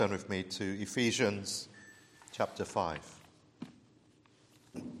Turn with me to Ephesians chapter 5.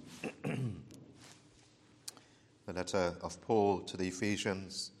 The letter of Paul to the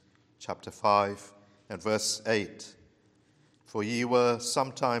Ephesians chapter 5 and verse 8. For ye were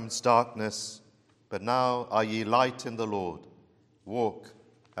sometimes darkness, but now are ye light in the Lord. Walk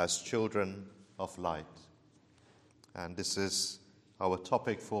as children of light. And this is our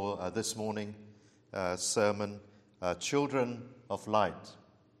topic for this morning sermon, children of light.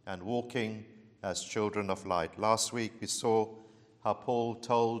 And walking as children of light. Last week we saw how Paul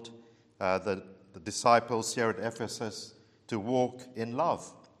told the disciples here at Ephesus to walk in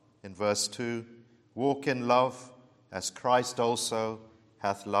love. In verse 2, walk in love as Christ also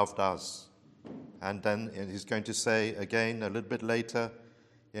hath loved us. And then he's going to say again a little bit later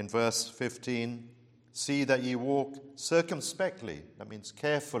in verse 15, see that ye walk circumspectly, that means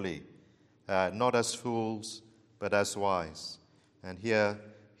carefully, not as fools, but as wise. And here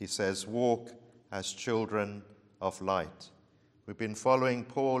he says, walk as children of light. We've been following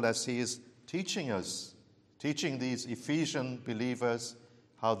Paul as he is teaching us, teaching these Ephesian believers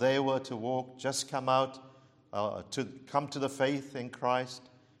how they were to walk, just come to the faith in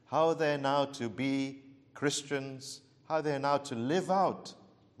Christ, how they're now to be Christians, how they're now to live out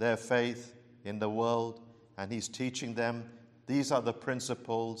their faith in the world. And he's teaching them, these are the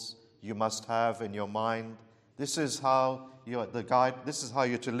principles you must have in your mind. This is how you're the guide. This is how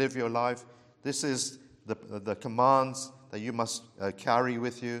you're to live your life. This is the commands that you must carry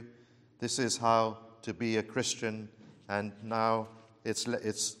with you. This is how to be a Christian. And now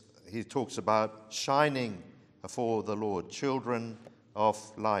he talks about shining for the Lord, children of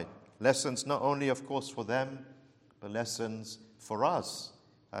light. Lessons not only, of course, for them, but lessons for us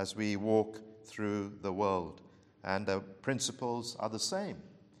as we walk through the world. And the principles are the same.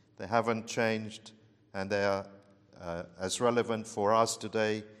 They haven't changed, and they are as relevant for us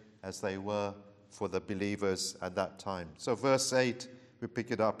today as they were for the believers at that time. So verse 8, we pick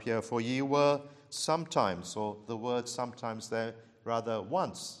it up here. For ye were sometimes, or the word sometimes there, rather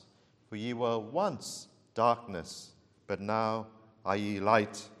once. For ye were once darkness, but now are ye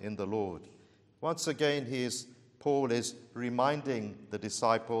light in the Lord. Once again, Paul is reminding the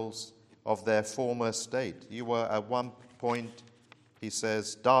disciples of their former state. You were at one point, he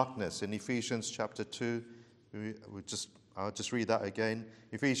says, darkness. In Ephesians chapter 2, I'll just read that again.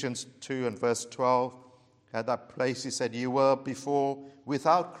 Ephesians 2 and verse 12. At that place he said, you were before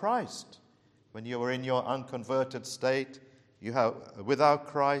without Christ. When you were in your unconverted state, without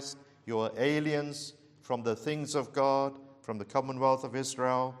Christ, you were aliens from the things of God, from the commonwealth of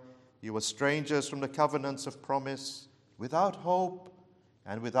Israel. You were strangers from the covenants of promise, without hope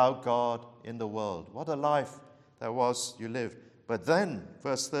and without God in the world. What a life that was you lived. But then,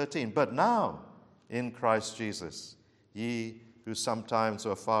 verse 13, but now, in Christ Jesus, ye who sometimes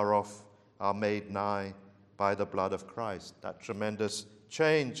were far off are made nigh by the blood of Christ. That tremendous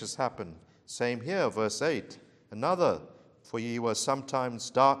change has happened. Same here, verse 8. Another, for ye were sometimes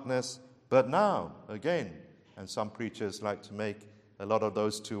darkness, but now, again. And some preachers like to make a lot of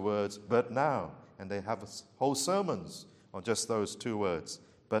those two words, but now. And they have whole sermons on just those two words.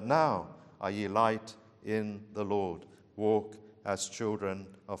 But now are ye light in the Lord. Walk as children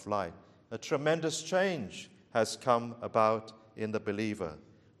of light. A tremendous change has come about in the believer.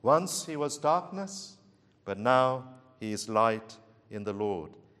 Once he was darkness, but now he is light in the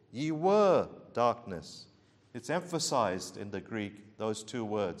Lord. Ye were darkness. It's emphasized in the Greek, those two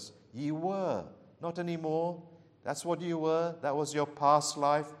words. Ye were, not anymore. That's what you were. That was your past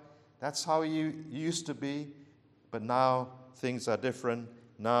life. That's how you used to be. But now things are different.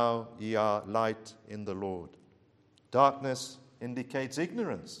 Now ye are light in the Lord. Darkness indicates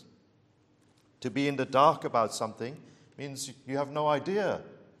ignorance. To be in the dark about something means you have no idea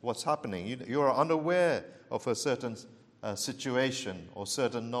what's happening. You are unaware of a certain situation or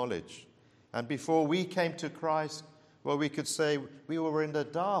certain knowledge. And before we came to Christ, well, we could say we were in the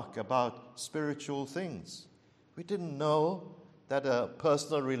dark about spiritual things. We didn't know that a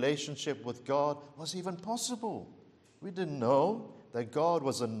personal relationship with God was even possible. We didn't know that God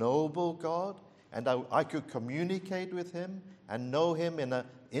was a noble God and I could communicate with him and know him in an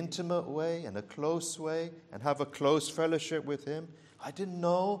intimate way, in a close way, and have a close fellowship with him. I didn't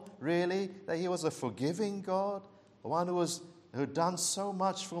know, really, that he was a forgiving God, the one who had done so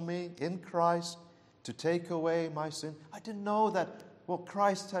much for me in Christ to take away my sin. I didn't know that what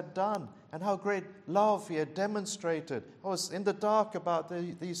Christ had done and how great love he had demonstrated. I was in the dark about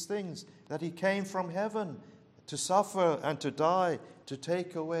these things, that he came from heaven to suffer and to die, to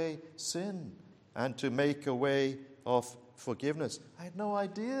take away sin and to make a way of forgiveness. I had no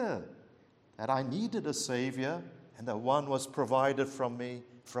idea that I needed a Savior and that one was provided from me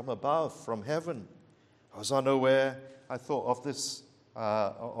from above, from heaven. I was unaware, I thought, of this,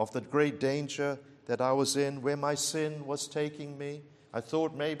 of the great danger that I was in, where my sin was taking me. I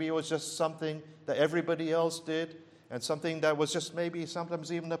thought maybe it was just something that everybody else did, and something that was just maybe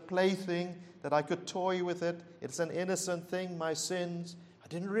sometimes even a plaything, that I could toy with it. It's an innocent thing, my sins. I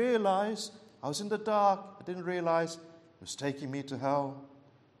didn't realize. I was in the dark. I didn't realize it was taking me to hell.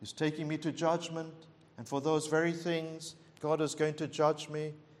 It was taking me to judgment. And for those very things, God is going to judge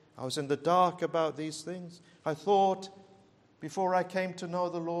me. I was in the dark about these things. I thought, before I came to know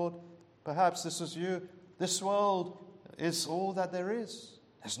the Lord, perhaps this is you. This world is all that there is.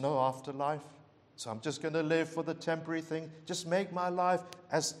 There's no afterlife. So I'm just going to live for the temporary thing. Just make my life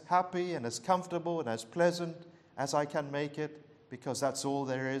as happy and as comfortable and as pleasant as I can make it, because that's all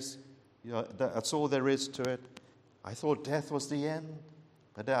there is. That's all there is to it. I thought death was the end.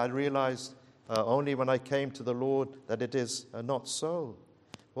 But then I realized only when I came to the Lord that it is not so.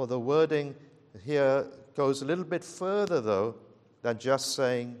 Well, the wording here goes a little bit further, though, than just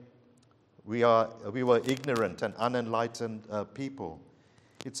saying we were ignorant and unenlightened people.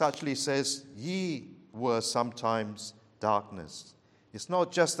 It actually says, ye were sometimes darkness. It's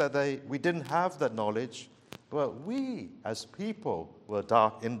not just that we didn't have that knowledge, but we as people were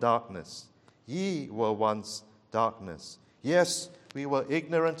in darkness. Ye were once darkness. Yes, we were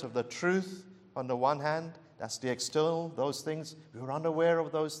ignorant of the truth on the one hand. That's the external, those things. We were unaware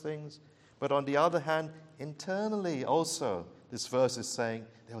of those things. But on the other hand, internally also, this verse is saying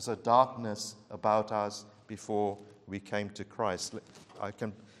there was a darkness about us before we came to Christ.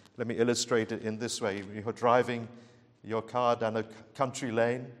 Let me illustrate it in this way. You're driving your car down a country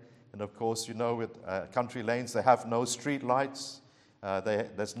lane, and of course, you know, with country lanes, they have no street lights.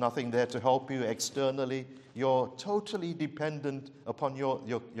 There's nothing there to help you externally. You're totally dependent upon your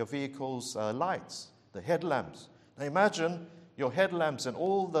vehicle's lights, the headlamps. Now imagine your headlamps and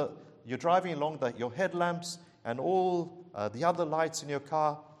you're driving along, your headlamps and all the other lights in your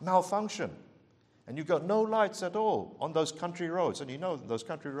car malfunction. And you've got no lights at all on those country roads. And you know those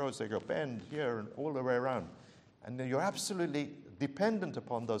country roads, they go bend here and all the way around. And then you're absolutely dependent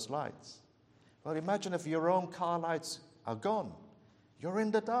upon those lights. Well, imagine if your own car lights are gone. You're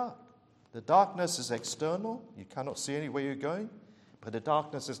in the dark. The darkness is external. You cannot see anywhere you're going. But the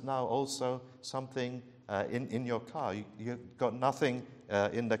darkness is now also something in your car. You've got nothing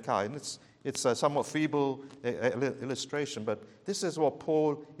in the car. And it's a somewhat feeble illustration, but this is what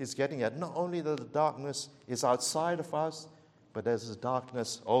Paul is getting at. Not only that the darkness is outside of us, but there's a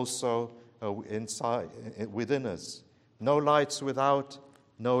darkness also inside, within us. No lights without,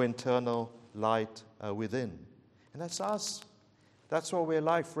 no internal light within. And that's us. That's what we're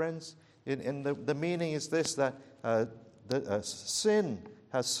like, friends. The meaning is this, that sin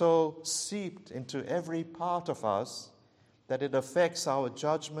has so seeped into every part of us that it affects our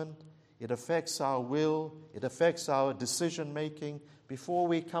judgment, it affects our will, it affects our decision-making. Before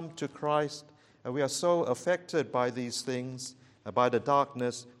we come to Christ, we are so affected by these things, by the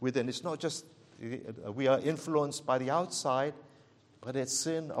darkness within. It's not just we are influenced by the outside, but it's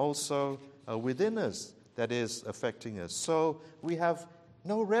sin also within us that is affecting us. So we have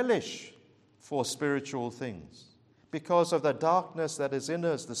no relish for spiritual things. Because of the darkness that is in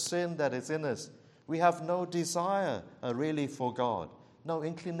us, the sin that is in us, we have no desire really for God. No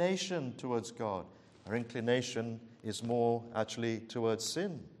inclination towards God. Our inclination is more actually towards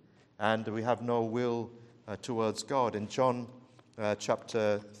sin. And we have no will towards God. In John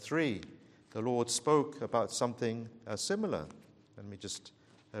chapter 3, the Lord spoke about something similar. Let me just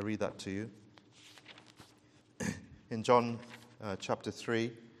read that to you. In John chapter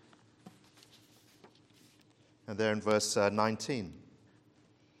 3, and there in verse 19.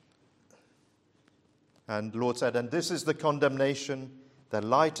 And the Lord said, and this is the condemnation, that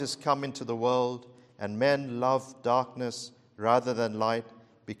light has come into the world, and men love darkness rather than light,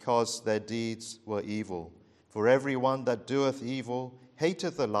 because their deeds were evil. For everyone that doeth evil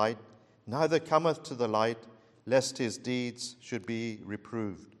hateth the light, neither cometh to the light, lest his deeds should be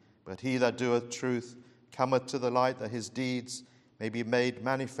reproved. But he that doeth truth cometh to the light, that his deeds may be made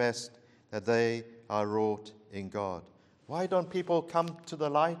manifest, that they are wrought in God. Why don't people come to the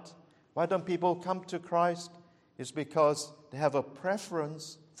light? Why don't people come to Christ? It's because they have a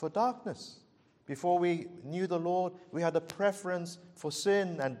preference for darkness. Before we knew the Lord, we had a preference for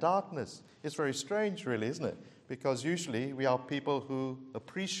sin and darkness. It's very strange, really, isn't it? Because usually we are people who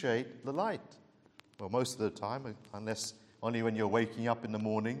appreciate the light. Well, most of the time, unless only when you're waking up in the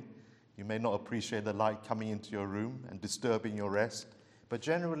morning, you may not appreciate the light coming into your room and disturbing your rest. But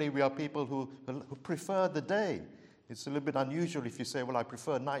generally, we are people who prefer the day. It's a little bit unusual if you say, well, I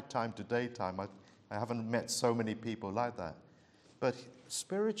prefer nighttime to daytime. I haven't met so many people like that. But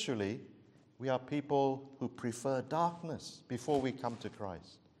spiritually, we are people who prefer darkness before we come to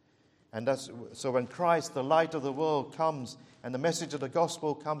Christ. And so when Christ, the light of the world, comes and the message of the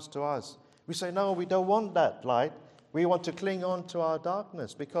gospel comes to us, we say, no, we don't want that light. We want to cling on to our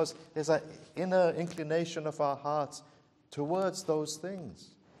darkness because there's an inner inclination of our hearts towards those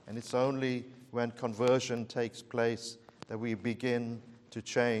things. And it's only when conversion takes place that we begin to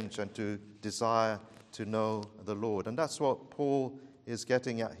change and to desire to know the Lord. And that's what Paul is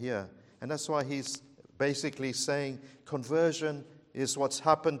getting at here. And that's why he's basically saying conversion is what's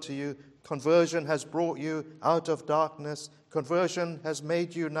happened to you. Conversion has brought you out of darkness. Conversion has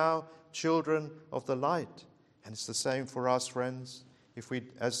made you now children of the light. And it's the same for us, friends. If we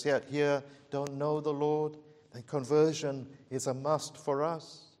as yet here don't know the Lord, then conversion is a must for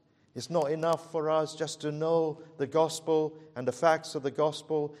us. It's not enough for us just to know the gospel and the facts of the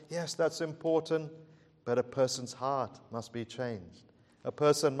gospel. Yes, that's important, but a person's heart must be changed. A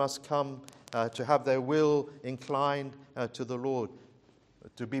person must come to have their will inclined to the Lord,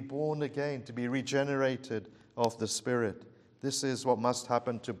 to be born again, to be regenerated of the Spirit. This is what must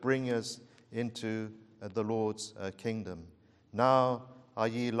happen to bring us into the Lord's kingdom. Now are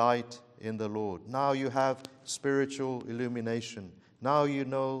ye light in the Lord. Now you have spiritual illumination. Now you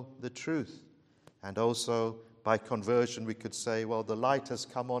know the truth. And also, by conversion, we could say, well, the light has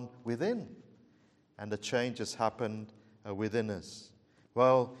come on within, and the change has happened within us.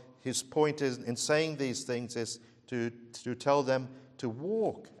 Well, his point is in saying these things is to tell them to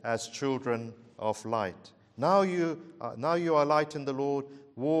walk as children of light. Now you are light in the Lord.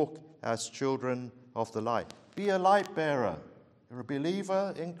 Walk as children of the light. Be a light bearer. You're a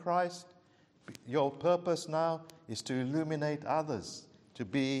believer in Christ. Your purpose now is to illuminate others, to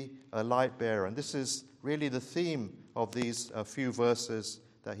be a light bearer. And this is really the theme of these few verses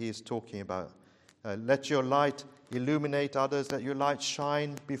that he is talking about. Let your light illuminate others, let your light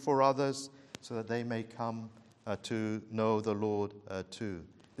shine before others so that they may come to know the Lord too.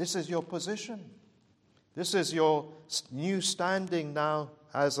 This is your position. This is your new standing now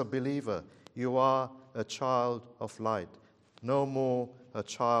as a believer. You are a child of light, no more a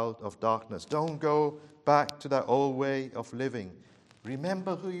child of darkness. Don't go back to that old way of living.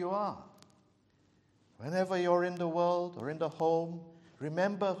 Remember who you are. Whenever you're in the world or in the home,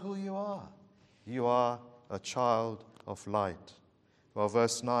 remember who you are. You are a child of light. Well,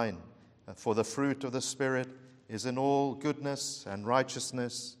 verse 9, for the fruit of the Spirit is in all goodness and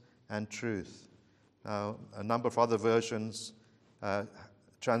righteousness and truth. Now, a number of other versions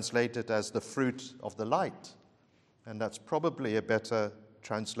translate it as the fruit of the light. And that's probably a better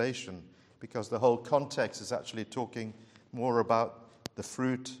translation because the whole context is actually talking more about the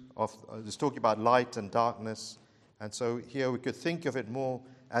fruit of, it's talking about light and darkness. And so here we could think of it more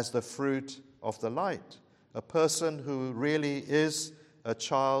as the fruit of the light. A person who really is a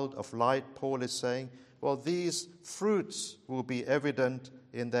child of light, Paul is saying, well, these fruits will be evident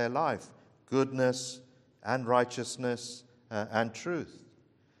in their life. Goodness and righteousness and truth.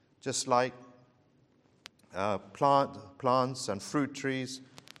 Just like plants and fruit trees,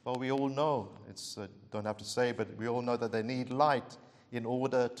 well, we all know, don't have to say, but we all know that they need light in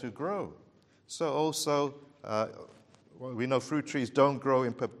order to grow. So also, we know fruit trees don't grow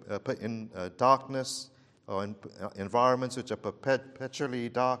in darkness or in environments which are perpetually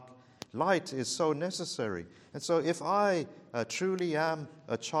dark. Light is so necessary. And so if I truly am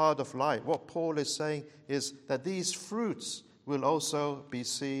a child of light, what Paul is saying is that these fruits will also be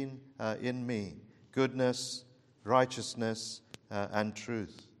seen in me. Goodness, righteousness, and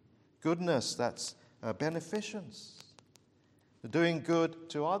truth. Goodness, that's beneficence. Doing good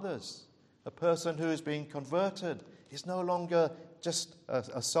to others. A person who is being converted is no longer just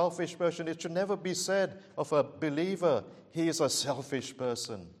a selfish person. It should never be said of a believer, he is a selfish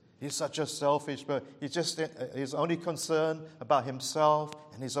person. He's such a selfish person. He's only concerned about himself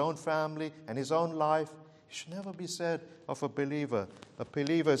and his own family and his own life. It should never be said of a believer. A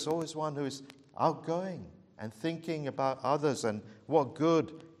believer is always one who is outgoing and thinking about others and what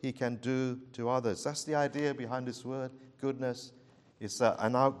good he can do to others. That's the idea behind this word, goodness. It's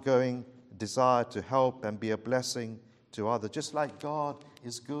an outgoing desire to help and be a blessing to others, just like God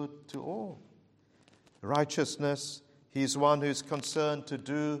is good to all. Righteousness, he's one who's concerned to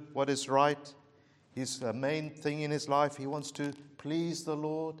do what is right. His main thing in his life, he wants to please the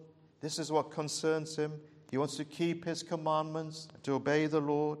Lord. This is what concerns him. He wants to keep his commandments, to obey the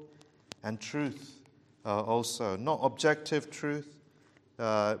Lord. And truth also, not objective truth.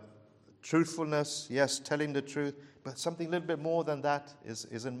 Truthfulness, yes, telling the truth, but something a little bit more than that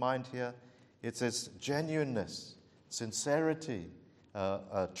is in mind here. It's its genuineness, sincerity,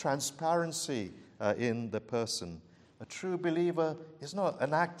 transparency in the person. A true believer is not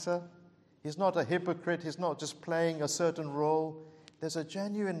an actor. He's not a hypocrite. He's not just playing a certain role. There's a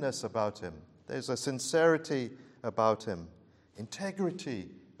genuineness about him. There's a sincerity about him, integrity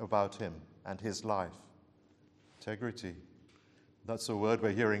about him and his life. Integrity. That's a word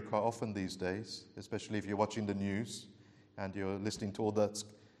we're hearing quite often these days, especially if you're watching the news and you're listening to all the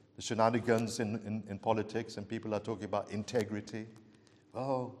shenanigans in politics, and people are talking about integrity.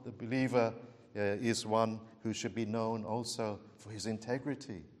 Oh, the believer is one who should be known also for his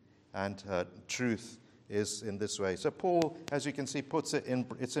integrity, and truth is in this way. So Paul, as you can see, puts it in.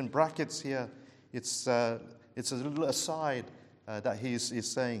 It's in brackets here. It's a little aside that he's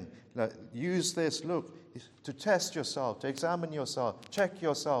saying. Use this. Look, to test yourself, to examine yourself, check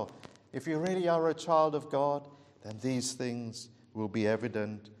yourself. If you really are a child of God, then these things will be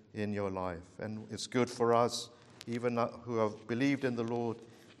evident in your life. And it's good for us, even who have believed in the Lord,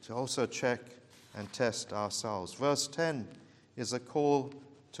 to also check and test ourselves. Verse 10 is a call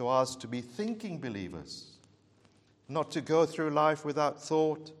to us to be thinking believers, not to go through life without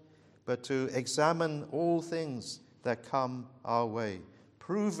thought, but to examine all things that come our way,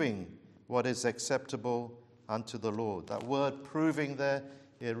 proving what is acceptable unto the Lord. That word proving there,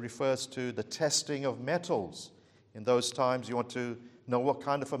 it refers to the testing of metals. In those times, you want to know what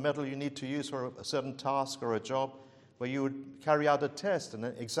kind of a metal you need to use for a certain task or a job, where you would carry out a test and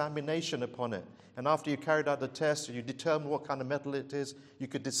an examination upon it. And after you carried out the test and you determine what kind of metal it is, you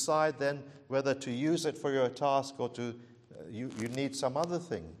could decide then whether to use it for your task or to you need some other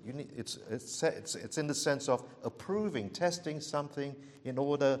thing. It's in the sense of approving, testing something in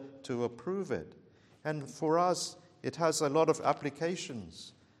order to approve it. And for us, it has a lot of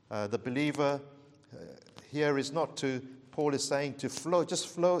applications. The believer here is not to, Paul is saying, to just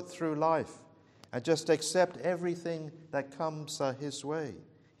float through life and just accept everything that comes his way.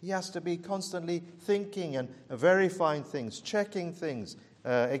 He has to be constantly thinking and verifying things, checking things,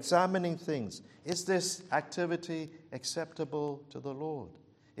 examining things. Is this activity acceptable to the Lord?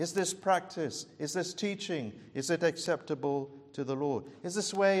 Is this practice, is this teaching, is it acceptable to the Lord? Is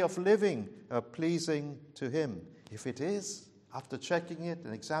this way of living pleasing to Him? If it is, after checking it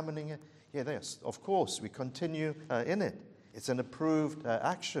and examining it, yes, of course, we continue in it. It's an approved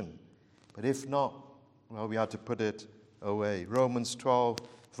action. But if not, well, we have to put it away. Romans 12,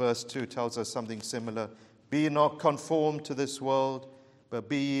 verse 2 tells us something similar. Be not conformed to this world, but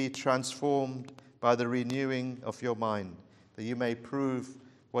be ye transformed by the renewing of your mind, that you may prove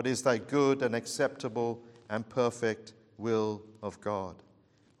what is thy good and acceptable and perfect will of God.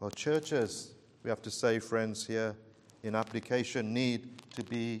 Well, churches, we have to say, friends, here in application, need to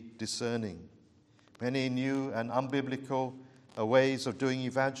be discerning. Many new and unbiblical ways of doing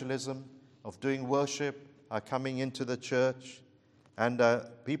evangelism, of doing worship, are coming into the church, and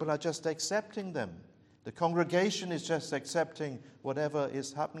people are just accepting them. The congregation is just accepting whatever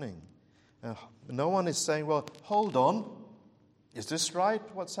is happening. No one is saying, well, hold on. Is this right,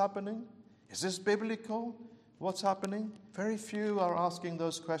 what's happening? Is this biblical, what's happening? Very few are asking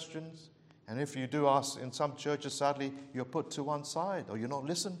those questions. And if you do ask, in some churches, sadly, you're put to one side or you're not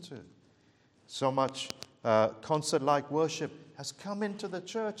listened to. So much concert-like worship has come into the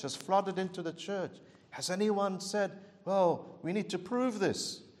church, has flooded into the church. Has anyone said, well, we need to prove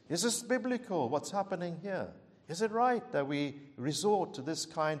this? Is this biblical, what's happening here? Is it right that we resort to this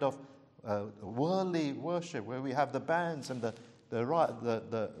kind of worldly worship where we have the bands and the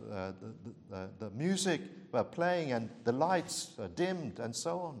music playing and the lights are dimmed and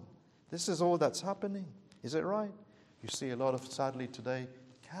so on? This is all that's happening. Is it right? You see a lot of, sadly today,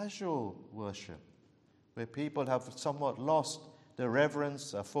 casual worship where people have somewhat lost their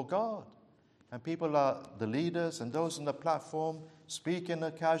reverence for God. And people are, the leaders and those on the platform, speak in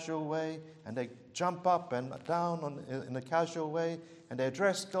a casual way, and they jump up and down in a casual way, and they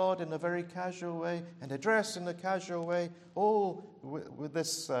address God in a very casual way, and they dress in a casual way, all with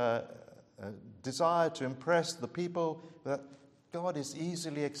this desire to impress the people that God is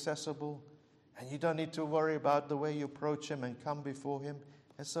easily accessible, and you don't need to worry about the way you approach Him and come before Him.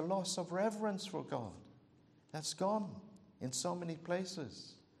 It's a loss of reverence for God. That's gone in so many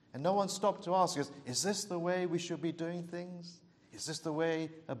places. And no one stopped to ask us, is this the way we should be doing things? Is this the way,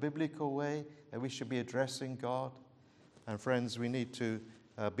 a biblical way, that we should be addressing God? And friends, we need to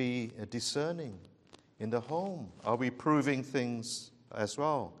be discerning. In the home, are we proving things as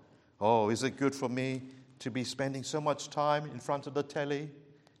well? Oh, is it good for me to be spending so much time in front of the telly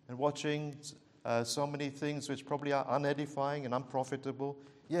and watching so many things which probably are unedifying and unprofitable?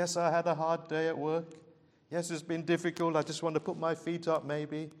 Yes, I had a hard day at work. Yes, it's been difficult. I just want to put my feet up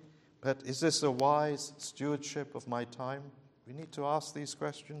maybe. But is this a wise stewardship of my time? We need to ask these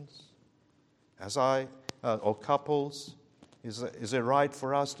questions. As I or couples? Is it right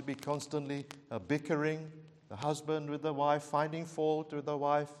for us to be constantly bickering, the husband with the wife, finding fault with the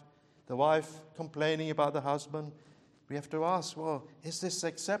wife complaining about the husband? We have to ask, well, is this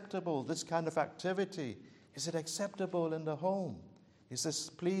acceptable, this kind of activity? Is it acceptable in the home? Is this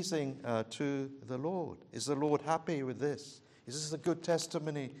pleasing to the Lord? Is the Lord happy with this? Is this a good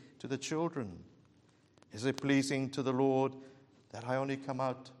testimony to the children? Is it pleasing to the Lord that I only come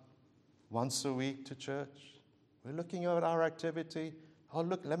out once a week to church? We're looking at our activity. Oh,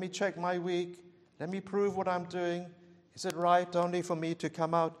 look, let me check my week. Let me prove what I'm doing. Is it right only for me to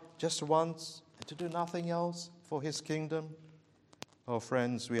come out just once and to do nothing else for His kingdom? Oh,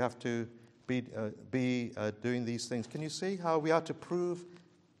 friends, we have to be doing these things. Can you see how we are to prove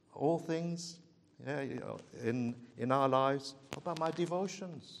all things in our lives? What about my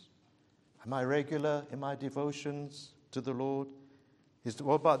devotions? Am I regular in my devotions to the Lord?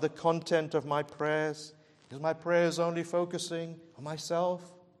 What about the content of my prayers? Is my prayers only focusing on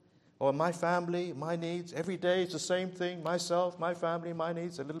myself or my family, my needs? Every day it's the same thing, myself, my family, my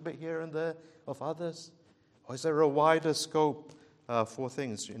needs, a little bit here and there of others? Or is there a wider scope for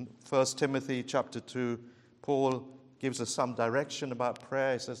things? In 1 Timothy chapter 2, Paul gives us some direction about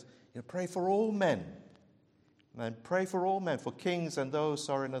prayer. He says, pray for all men. And pray for all men, for kings and those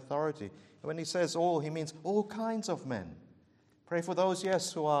who are in authority. And when he says all, he means all kinds of men. Pray for those,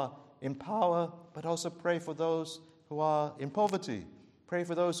 yes, who are in power, but also pray for those who are in poverty. Pray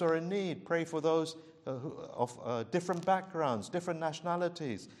for those who are in need. Pray for those of different backgrounds, different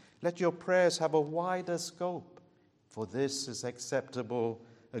nationalities. Let your prayers have a wider scope, for this is acceptable,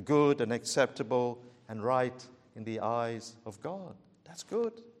 good and acceptable and right in the eyes of God. That's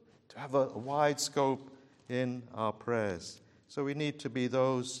good, to have a wide scope in our prayers. So we need to be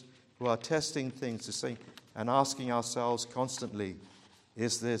those who are testing things to say and asking ourselves constantly,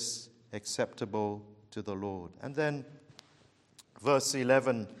 is this acceptable to the Lord? And then verse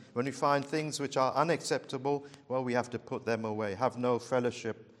 11, when we find things which are unacceptable, well, we have to put them away. Have no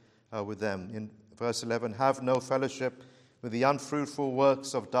fellowship with them. In verse 11, have no fellowship with the unfruitful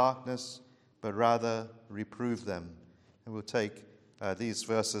works of darkness, but rather reprove them. And we'll take these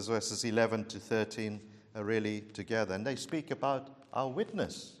verses 11 to 13, really together. And they speak about our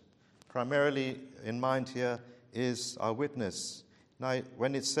witness. Primarily in mind here is our witness. Now,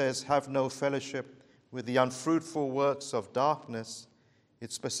 when it says, have no fellowship with the unfruitful works of darkness,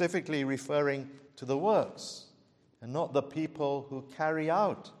 it's specifically referring to the works and not the people who carry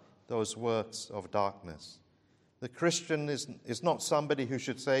out those works of darkness. The Christian is not somebody who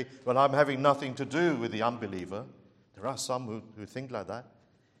should say, well, I'm having nothing to do with the unbeliever. There are some who think like that.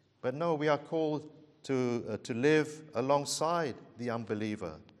 But no, we are called to live alongside the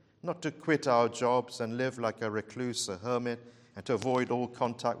unbeliever, not to quit our jobs and live like a recluse, a hermit, and to avoid all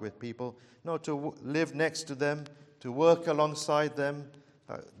contact with people. No, to live next to them, to work alongside them.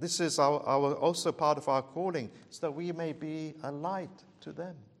 This is our also part of our calling, so that we may be a light to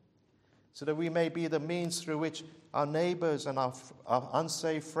them, so that we may be the means through which our neighbors and our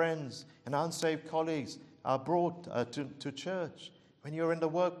unsaved friends and unsaved colleagues are brought to church. When you're in the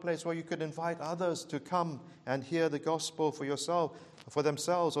workplace, where you could invite others to come and hear the gospel for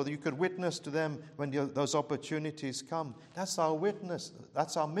themselves, or you could witness to them when those opportunities come. That's our witness.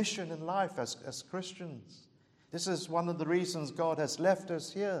 That's our mission in life as Christians. This is one of the reasons God has left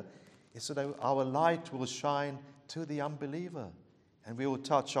us here, is so that our light will shine to the unbeliever, and we will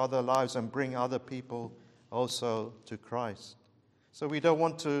touch other lives and bring other people also to Christ. So we don't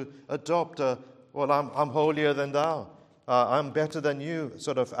want to adopt I'm holier than thou, I'm better than you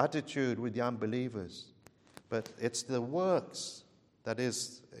sort of attitude with the unbelievers. But it's the works that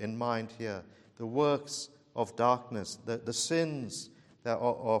is in mind here, the works of darkness, the sins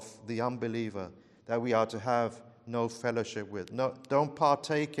of the unbeliever that we are to have no fellowship with. No, don't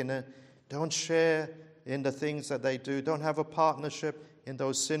partake in it. Don't share in the things that they do. Don't have a partnership in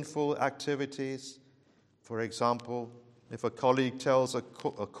those sinful activities. For example, if a colleague tells a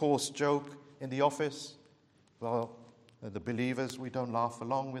coarse joke in the office, well, the believers, we don't laugh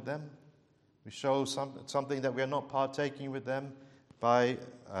along with them. We show something that we are not partaking with them by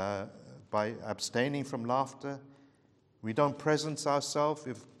abstaining from laughter. We don't presence ourselves.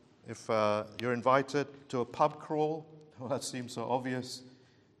 If you're invited to a pub crawl, well, that seems so obvious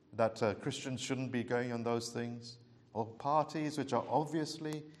that Christians shouldn't be going on those things. Or parties which are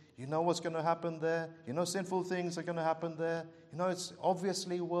obviously, you know what's going to happen there. You know sinful things are going to happen there. You know it's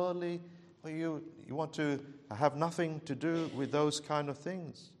obviously worldly. Or you want to have nothing to do with those kind of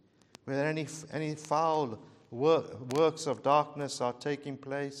things. Where any foul works of darkness are taking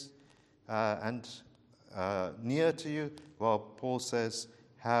place and near to you, well, Paul says,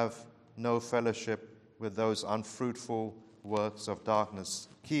 have no fellowship with those unfruitful works of darkness.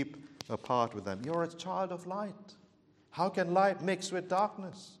 Keep apart with them. You're a child of light. How can light mix with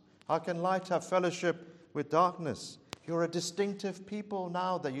darkness? How can light have fellowship with darkness? You're a distinctive people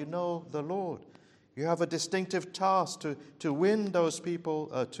now that you know the Lord. You have a distinctive task to win those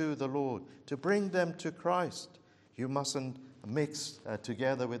people to the Lord, to bring them to Christ. You mustn't mix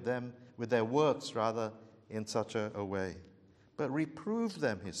together with them, with their works rather, in such a way. But reprove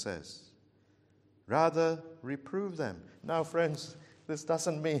them, he says. Rather, reprove them. Now, friends, this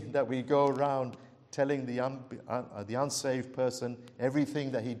doesn't mean that we go around telling the unsaved person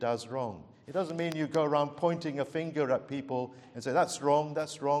everything that he does wrong. It doesn't mean you go around pointing a finger at people and say, that's wrong,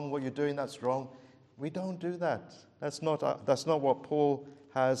 what you're doing, that's wrong. We don't do that. That's not what Paul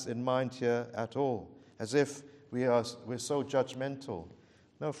has in mind here at all, as if we're so judgmental.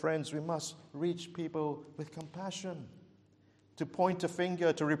 No, friends, we must reach people with compassion. To point a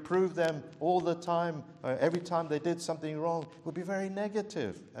finger, to reprove them all the time, every time they did something wrong, would be very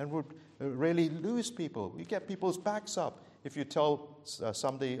negative and would really lose people. You get people's backs up if you tell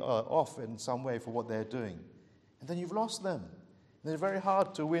somebody off in some way for what they're doing. And then you've lost them. And it's very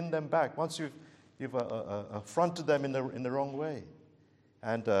hard to win them back once you've affronted them in the wrong way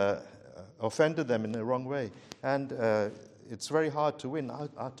and offended them in the wrong way. And it's very hard to win.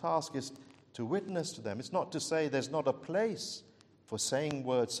 Our task is to witness to them. It's not to say there's not a place for saying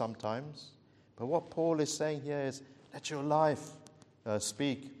words sometimes. But what Paul is saying here is, let your life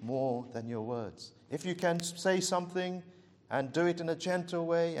speak more than your words. If you can say something and do it in a gentle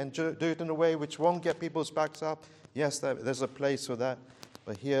way and do it in a way which won't get people's backs up, yes, there's a place for that.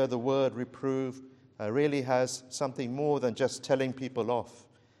 But here the word reprove really has something more than just telling people off.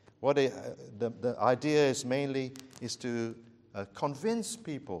 The idea is mainly to convince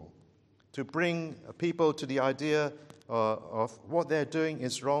people, to bring people to the idea of what they're doing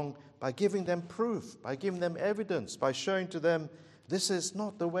is wrong by giving them proof, by giving them evidence, by showing to them this is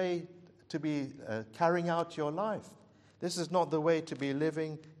not the way to be carrying out your life. This is not the way to be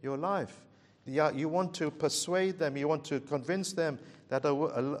living your life. You want to persuade them, you want to convince them that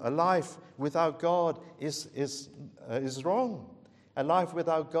a life without God is wrong. A life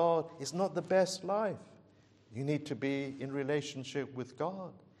without God is not the best life. You need to be in relationship with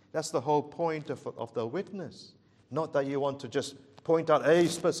God. That's the whole point of the witness. Not that you want to just point out a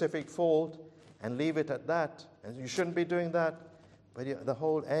specific fault and leave it at that. And you shouldn't be doing that. But the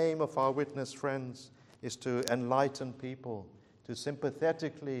whole aim of our witness, friends, is to enlighten people, to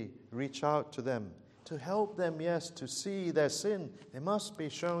sympathetically reach out to them, to help them, yes, to see their sin. They must be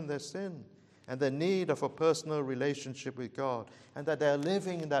shown their sin and the need of a personal relationship with God, and that they're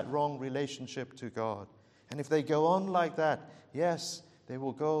living in that wrong relationship to God. And if they go on like that, yes, they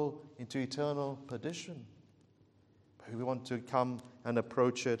will go into eternal perdition. But we want to come and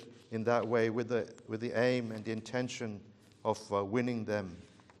approach it in that way with the aim and the intention of winning them.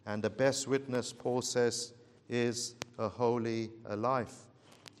 And the best witness, Paul says, is a holy life.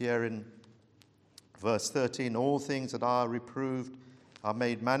 Here in verse 13, all things that are reproved are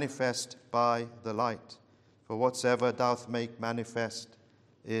made manifest by the light. For whatsoever doth make manifest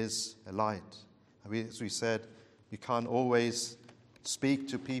is a light. As we said, you can't always speak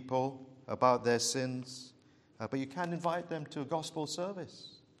to people about their sins, but you can invite them to a gospel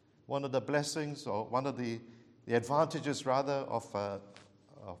service. One of the blessings, or one of the advantages rather of the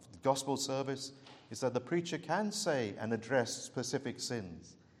gospel service is that the preacher can say and address specific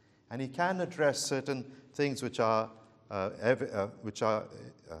sins, and he can address certain things which are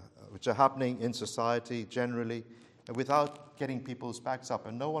happening in society generally, without getting people's backs up,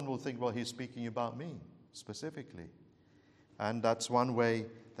 and no one will think, well, he's speaking about me specifically. And that's one way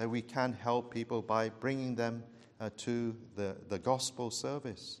that we can help people, by bringing them to the gospel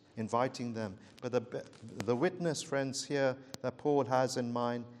service, inviting them. But the witness, friends, here that Paul has in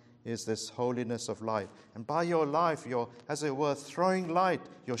mind is this holiness of light. And by your life, you're, as it were, throwing light,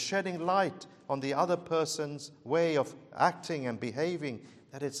 you're shedding light on the other person's way of acting and behaving,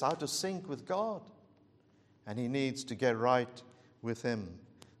 that it's out of sync with God. And he needs to get right with him.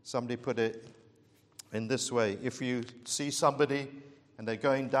 Somebody put it in this way: if you see somebody and they're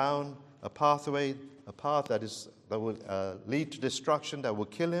going down a path that will lead to destruction, that will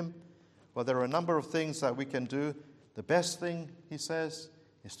kill him, well, there are a number of things that we can do. The best thing, he says,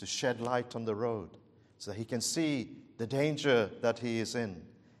 is to shed light on the road so that he can see the danger that he is in.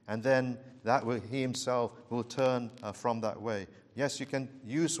 And then he himself will turn from that way. Yes, you can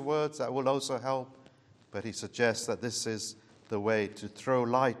use words that will also help, but he suggests that this is the way to throw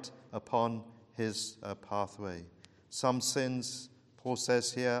light upon his pathway. Some sins, Paul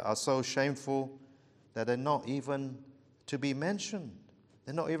says here, are so shameful that they're not even to be mentioned.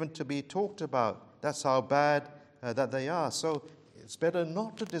 They're not even to be talked about That's how bad that they are. So it's better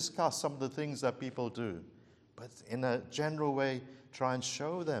not to discuss some of the things that people do, but in a general way, try and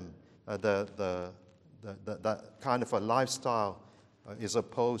show them that kind of a lifestyle is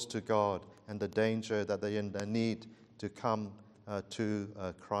opposed to God and the danger that they need to come to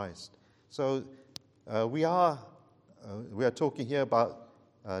Christ. So we are talking here about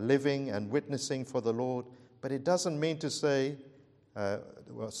living and witnessing for the Lord, but it doesn't mean to say,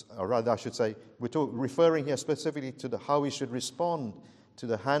 or rather I should say, we're referring here specifically to how we should respond to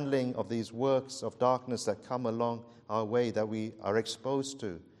the handling of these works of darkness that come along our way that we are exposed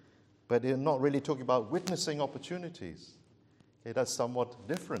to. But they're not really talking about witnessing opportunities. Okay, that's somewhat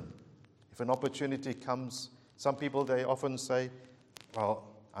different. If an opportunity comes, some people, they often say, well,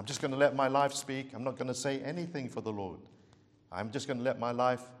 I'm just going to let my life speak. I'm not going to say anything for the Lord. I'm just going to let my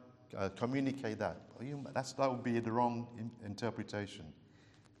life communicate that. That would be the wrong interpretation.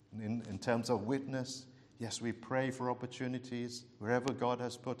 In terms of witness, yes, we pray for opportunities wherever God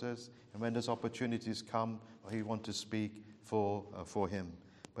has put us, and when those opportunities come, we want to speak for Him.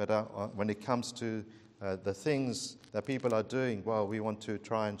 But when it comes to the things that people are doing, well, we want to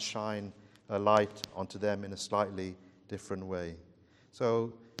try and shine a light onto them in a slightly different way.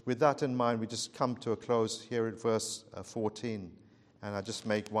 So with that in mind, we just come to a close here at verse 14. And I just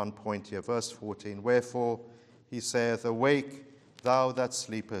make one point here. Verse 14, wherefore he saith, awake, thou that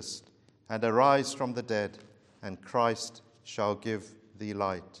sleepest, and arise from the dead, and Christ shall give thee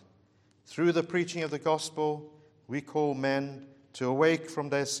light. Through the preaching of the gospel, we call men to awake from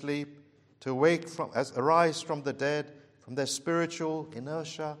their sleep, to arise from the dead, from their spiritual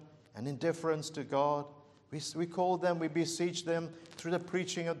inertia and indifference to God. We call them, we beseech them through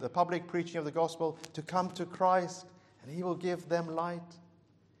the public preaching of the gospel to come to Christ, and He will give them light.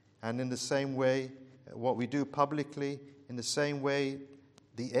 And in the same way, what we do publicly, in the same way,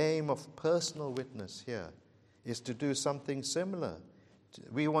 the aim of personal witness here is to do something similar.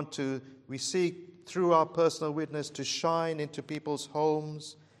 We seek through our personal witness to shine into people's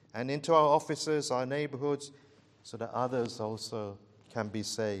homes and into our offices, our neighborhoods, so that others also can be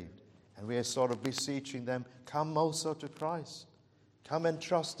saved. And we are sort of beseeching them, come also to Christ. Come and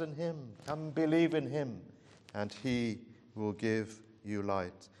trust in Him. Come and believe in Him. And He will give you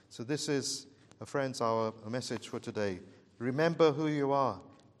light. So this is, friends, our message for today. Remember who you are,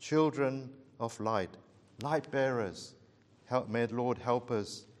 children of light, light bearers. May the Lord help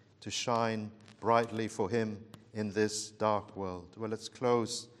us to shine brightly for Him in this dark world. Well, let's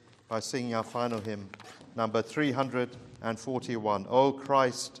close by singing our final hymn, number 341. O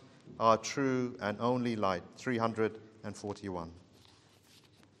Christ, our true and only light, 341.